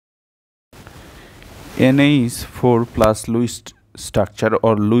NH4 plus Lewis structure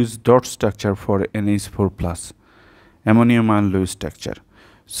or Lewis dot structure for NH4 plus ammonium ion Lewis structure.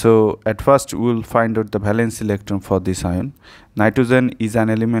 So at first we will find out the valence electron for this ion. Nitrogen is an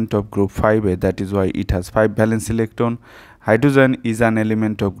element of group 5a, that is why it has 5 valence electron. Hydrogen is an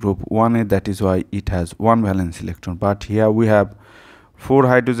element of group 1a, that is why it has 1 valence electron. But here we have 4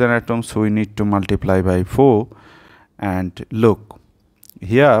 hydrogen atoms, so we need to multiply by 4. And look,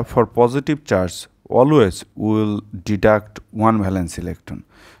 here for positive charge always we will deduct 1 valence electron.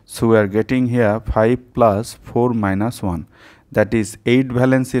 So we are getting here 5 plus 4 minus 1, that is 8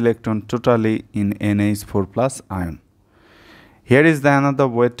 valence electron totally in NH4 plus ion. Here is the another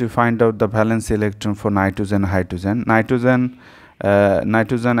way to find out the valence electron for nitrogen, hydrogen.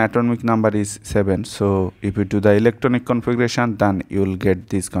 Nitrogen atomic number is 7, so if you do the electronic configuration, then you will get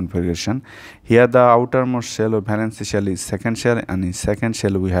this configuration. Here the outermost shell or valence shell is second shell, and in second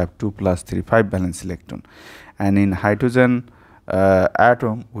shell we have 2 plus 3 5 valence electron, and in hydrogen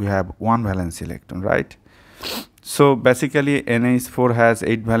atom we have 1 valence electron, right? So basically NH4 has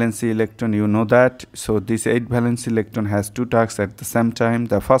 8 valence electron, you know that. So this 8 valence electron has 2 tasks at the same time.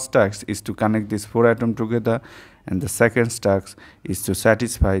 The first task is to connect these 4 atoms together, and the second task is to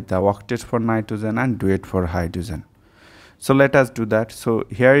satisfy the octet for nitrogen and duet for hydrogen. So let us do that. So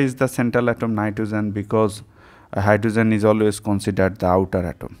here is the central atom nitrogen, because hydrogen is always considered the outer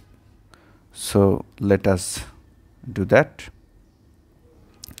atom. So let us do that.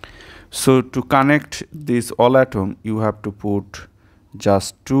 So to connect this all atom, you have to put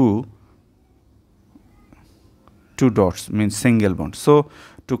just two dots, means single bond. So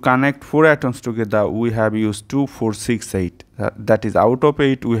to connect 4 atoms together, we have used 2, 4, 6, 8. That is, out of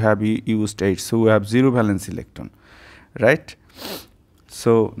 8 we have used 8. So we have 0 valence electron, right?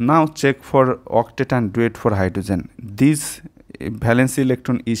 So now check for octet and duet for hydrogen. This valence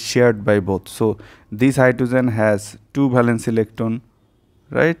electron is shared by both. So this hydrogen has 2 valence electron,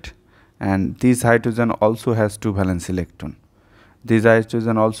 right? And this hydrogen also has 2 valence electron. This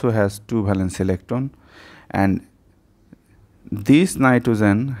hydrogen also has 2 valence electron, and this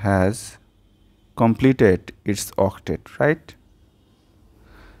nitrogen has completed its octet, right?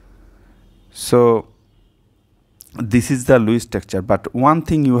 So this is the Lewis structure. But one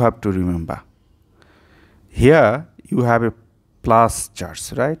thing you have to remember, here you have a plus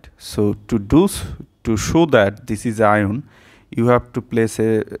charge, right? So to show that this is ion, you have to place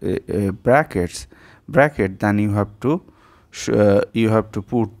a bracket, then you have to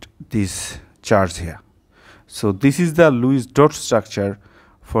put this charge here. So this is the Lewis dot structure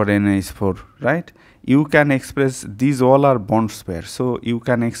for NH4, right? You can express, these all are bond pair, so you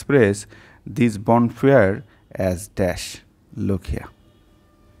can express this bond pair as dash. Look here.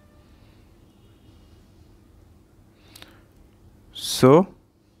 So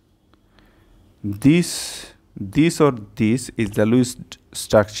this is the Lewis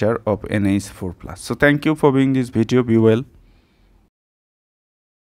structure of NH4 plus. So thank you for viewing this video. Be well.